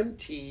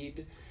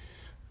guaranteed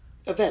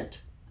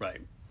event.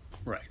 Right.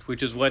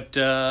 Which is what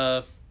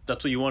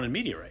that's what you want in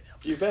media right now.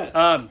 You bet.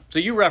 So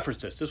you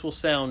referenced this. This will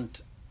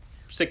sound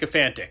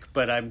sycophantic,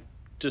 but I'm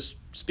just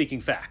speaking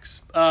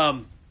facts.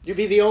 You'd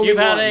be the only You've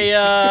one.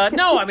 had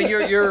no. I mean,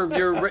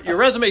 your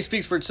resume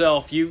speaks for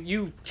itself.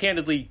 You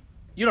candidly,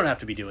 you don't have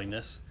to be doing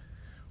this.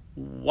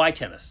 Why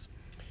tennis?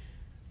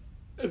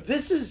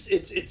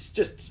 It's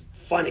just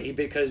funny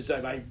because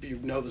you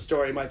know the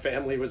story. My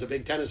family was a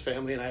big tennis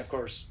family, and I, of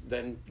course,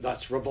 then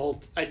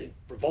revolt. I didn't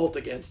revolt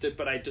against it,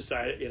 but I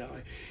decided,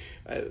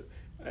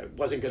 I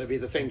wasn't going to be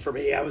the thing for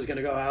me. I was going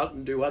to go out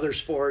and do other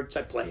sports.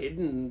 I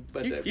played,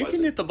 but you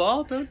can hit the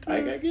ball, don't you?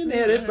 I can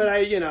hit it, but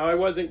I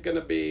wasn't going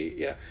to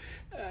be.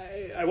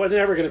 I wasn't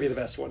ever going to be the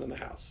best one in the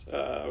house.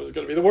 I was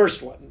going to be the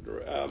worst one.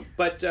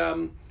 But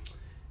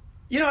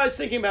I was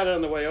thinking about it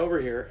on the way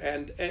over here,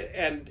 and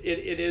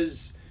it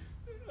is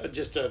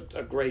just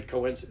a great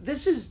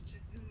coincidence.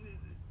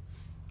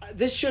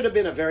 This should have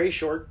been a very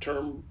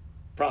short-term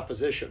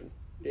proposition.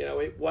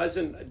 It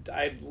wasn't.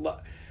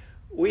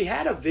 We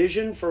had a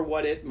vision for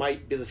what it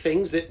might be, the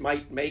things that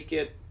might make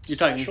it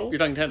special. You're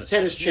talking tennis.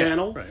 Tennis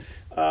Channel. Yeah,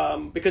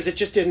 right. Because it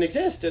just didn't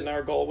exist, and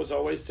our goal was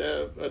always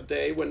a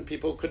day when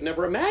people could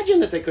never imagine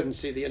that they couldn't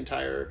see the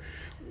entire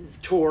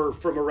tour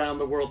from around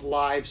the world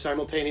live,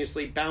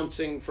 simultaneously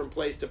bouncing from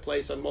place to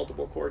place on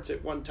multiple courts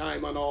at one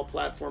time on all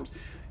platforms.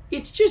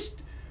 It's just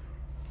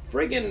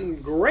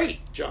friggin'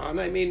 great, John.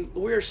 I mean,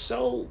 we're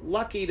so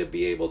lucky to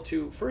be able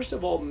to, first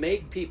of all,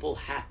 make people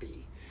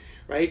happy,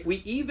 right? We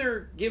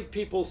either give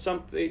people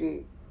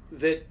something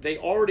that they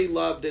already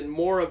loved and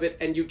more of it,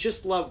 and you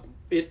just love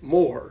it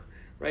more,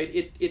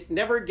 right? It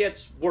never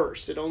gets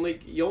worse.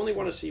 You only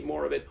want to see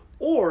more of it.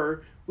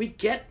 Or we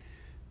get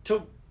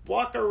to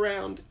walk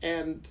around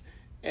and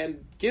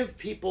give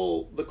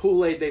people the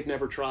Kool-Aid they've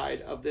never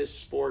tried of this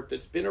sport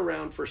that's been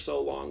around for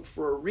so long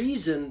for a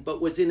reason, but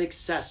was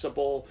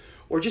inaccessible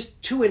or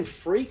just too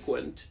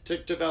infrequent to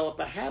develop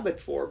a habit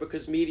for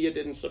because media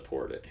didn't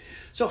support it.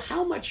 So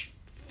how much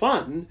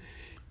fun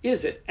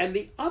is it? And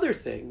the other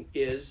thing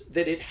is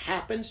that it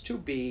happens to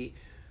be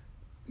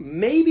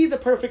maybe the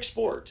perfect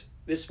sport.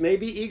 This may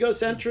be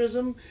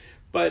egocentrism,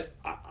 but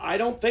I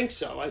don't think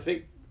so. I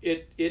think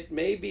it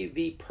may be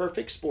the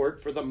perfect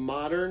sport for the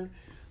modern,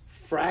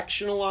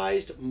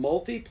 fractionalized,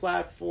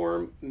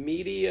 multi-platform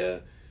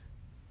media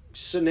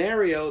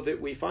scenario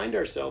that we find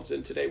ourselves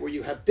in today, where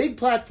you have big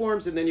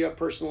platforms and then you have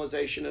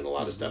personalization and a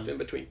lot of stuff in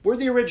between. We're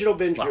the original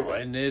binge viewer.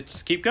 And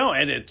it's keep going,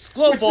 and it's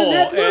global. It's the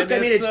network.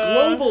 It's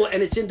global,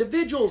 and it's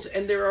individuals,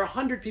 and there are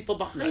 100 people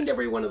behind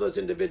every one of those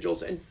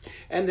individuals, and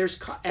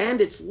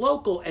it's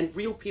local, and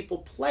real people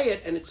play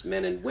it, and it's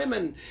men and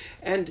women,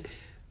 and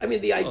I mean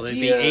the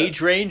idea. The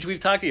age range we've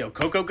talked about.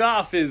 Coco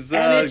Gauff is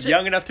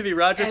young enough to be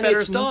Roger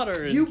Federer's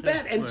daughter. You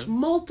bet, and it's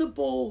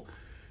multiple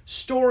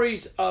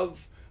stories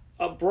of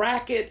a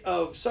bracket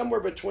of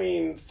somewhere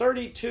between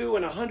 32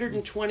 and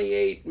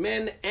 128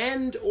 men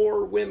and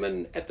or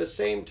women at the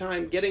same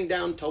time, getting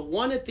down to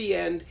one at the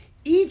end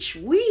each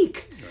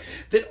week,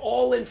 that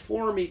all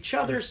inform each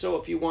other. So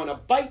if you want a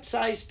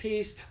bite-sized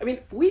piece, I mean,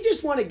 we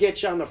just want to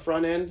get you on the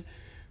front end.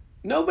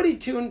 Nobody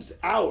tunes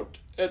out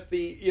at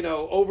the,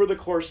 over the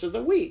course of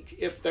the week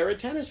if they're a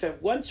tennis fan.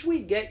 Once we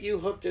get you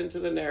hooked into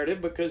the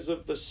narrative because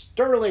of the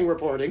sterling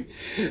reporting,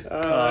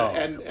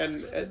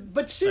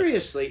 but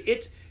seriously,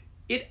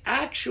 it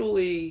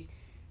actually,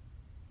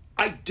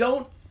 I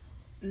don't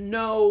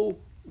know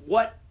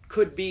what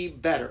could be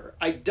better.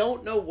 I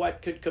don't know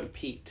what could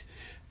compete.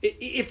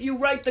 If you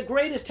write the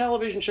greatest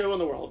television show in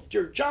the world, if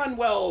you're John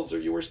Wells or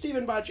you were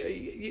Stephen Bach,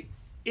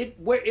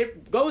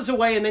 it goes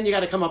away and then you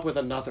got to come up with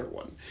another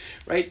one,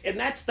 right? And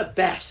that's the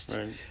best.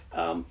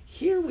 Right.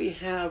 Here we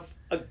have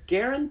a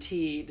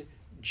guaranteed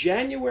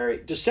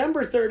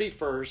December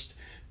 31st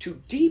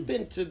to deep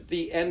into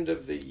the end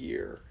of the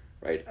year,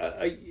 right?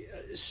 A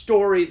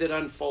story that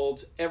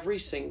unfolds every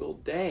single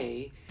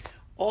day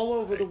all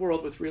over the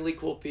world with really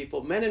cool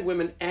people, men and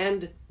women,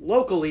 and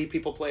locally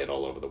people play it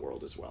all over the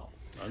world as well.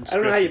 I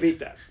don't know how you beat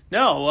that.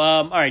 No.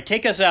 All right,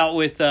 take us out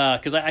with,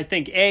 because I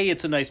think, A,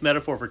 it's a nice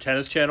metaphor for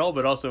Tennis Channel,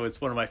 but also it's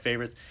one of my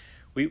favorites.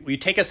 We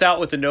take us out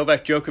with the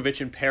Novak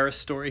Djokovic in Paris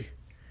story.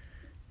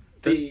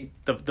 The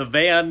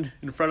van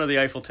in front of the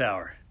Eiffel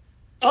Tower.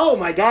 Oh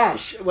my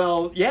gosh!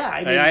 Well, yeah.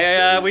 I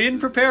mean, we didn't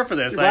prepare for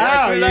this.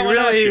 Wow, you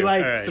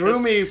really threw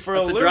me for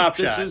a loop. Drop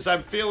shot.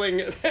 I'm feeling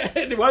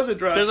it was a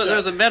drop shot.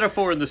 There's a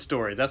metaphor in the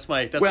story. That's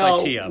my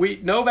tee up.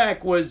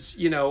 Novak was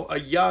a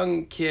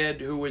young kid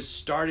who was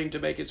starting to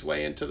make his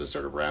way into the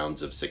sort of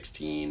rounds of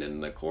 16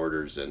 and the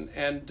quarters,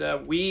 and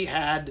we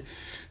had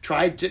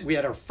we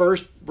had our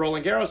first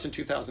Roland Garros in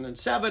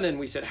 2007, and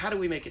we said, how do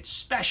we make it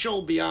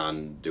special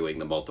beyond doing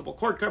the multiple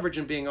court coverage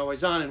and being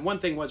always on? And one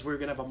thing was we were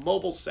going to have a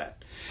mobile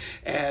set.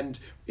 And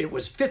it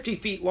was 50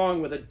 feet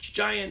long with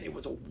it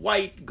was a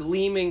white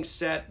gleaming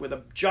set with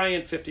a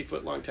giant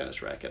 50-foot long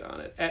tennis racket on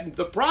it. And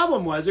the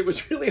problem was it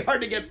was really hard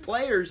to get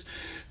players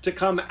to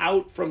come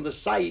out from the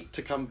site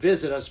to come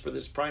visit us for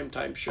this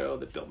primetime show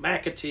that Bill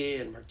McAtee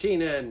and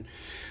Martina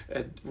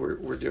and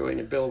were doing.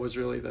 And Bill was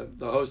really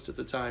the host at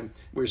the time.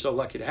 We were so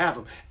lucky to have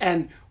him.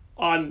 And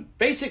on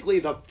basically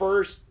the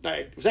first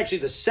night, it was actually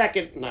the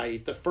second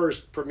night, the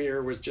first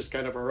premiere was just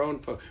kind of our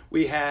own.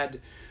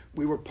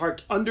 We were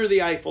parked under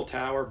the Eiffel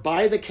Tower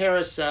by the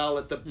carousel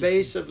at the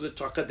base of the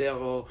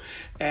Trocadero,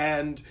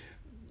 and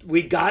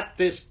we got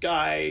this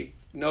guy,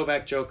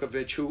 Novak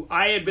Djokovic, who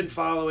I had been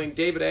following.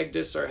 David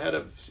Egdis, our head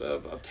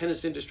of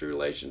tennis industry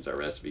relations, our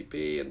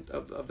SVP and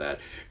of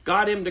that,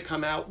 got him to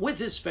come out with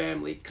his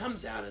family,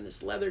 comes out in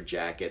this leather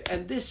jacket,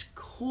 and this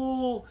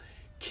cool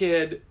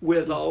kid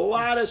with a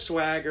lot of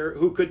swagger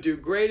who could do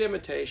great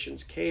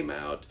imitations came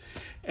out,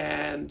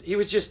 and he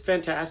was just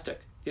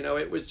fantastic.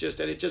 It was just,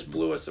 and it just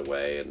blew us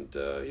away, and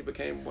he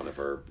became one of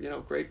our,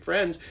 great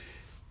friends.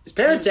 His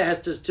parents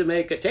asked us to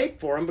make a tape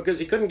for him because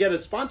he couldn't get a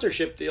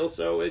sponsorship deal,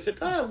 so they said,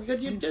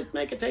 could you just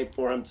make a tape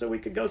for him so we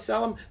could go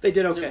sell him? They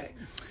did okay.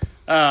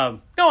 No,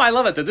 I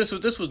love it, though.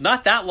 This was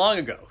not that long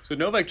ago. So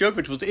Novak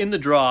Djokovic was in the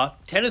draw.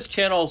 Tennis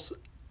Channel's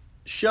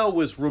show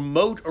was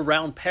remote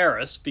around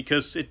Paris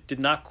because it did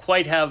not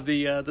quite have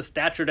the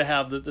stature to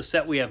have the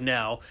set we have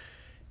now.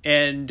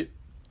 And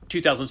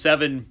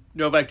 2007,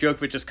 Novak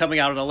Djokovic is coming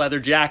out in a leather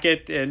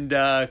jacket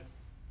and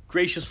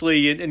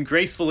graciously and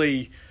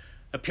gracefully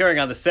appearing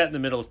on the set in the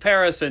middle of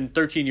Paris. And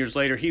 13 years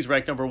later, he's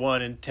ranked number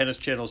one, and Tennis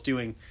Channel's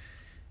doing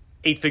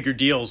 8-figure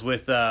deals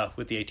with the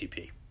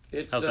ATP.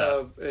 It's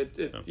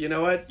you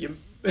know what?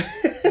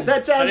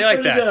 That sounds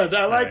pretty good.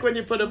 I like when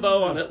you put a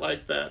bow on it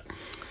like that.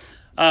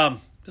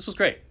 This was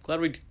great. Glad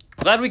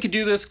we could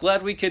do this.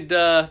 Glad we could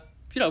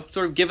sort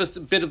of give us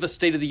a bit of a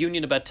State of the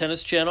Union about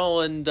Tennis Channel,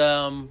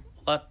 and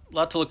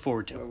lot to look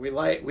forward to. We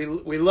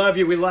love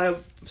you. We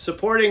love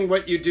supporting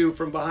what you do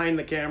from behind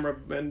the camera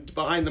and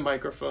behind the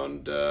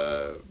microphone.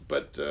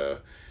 But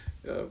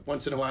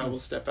once in a while, we'll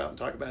step out and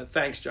talk about it.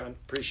 Thanks, John.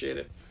 Appreciate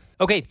it.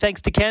 Okay,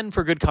 thanks to Ken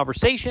for a good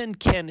conversation.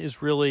 Ken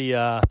is really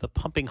the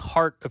pumping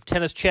heart of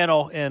Tennis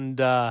Channel,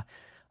 and I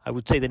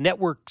would say the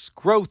network's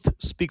growth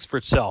speaks for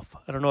itself.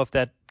 I don't know if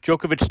that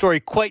Djokovic story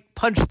quite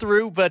punched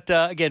through, but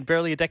again,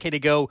 barely a decade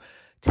ago,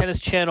 Tennis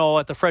Channel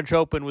at the French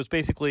Open was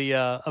basically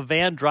a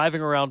van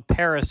driving around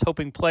Paris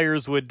hoping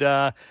players would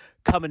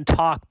come and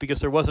talk because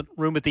there wasn't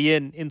room at the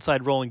inn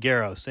inside Roland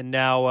Garros. And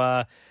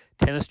now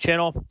Tennis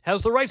Channel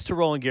has the rights to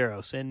Roland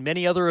Garros and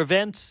many other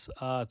events.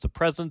 It's a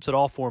presence at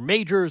all four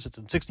majors. It's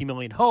in 60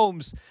 million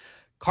homes,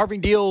 carving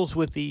deals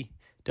with the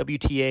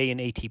WTA and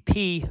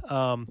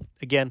ATP.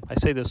 Again, I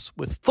say this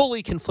with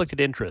fully conflicted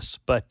interests,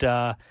 but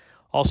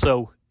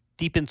also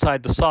deep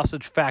inside the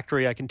sausage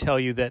factory, I can tell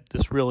you that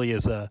this really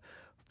is a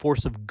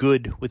force of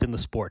good within the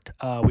sport.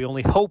 We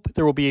only hope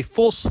there will be a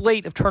full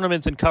slate of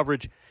tournaments and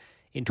coverage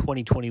in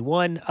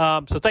 2021.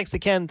 So thanks to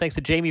Ken, thanks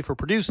to Jamie for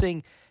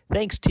producing,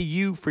 thanks to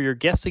you for your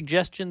guest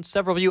suggestions.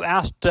 Several of you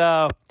asked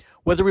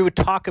whether we would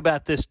talk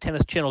about this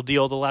Tennis Channel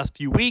deal the last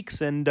few weeks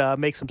and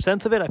make some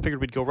sense of it. I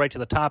figured we'd go right to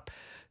the top.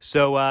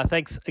 So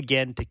thanks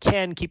again to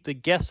Ken. Keep the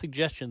guest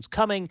suggestions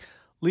coming.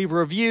 Leave a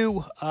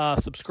review,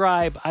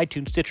 subscribe,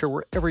 iTunes, Stitcher,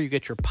 wherever you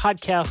get your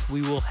podcast.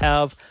 We will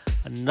have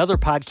another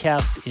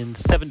podcast in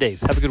 7 days.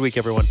 Have a good week,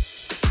 everyone.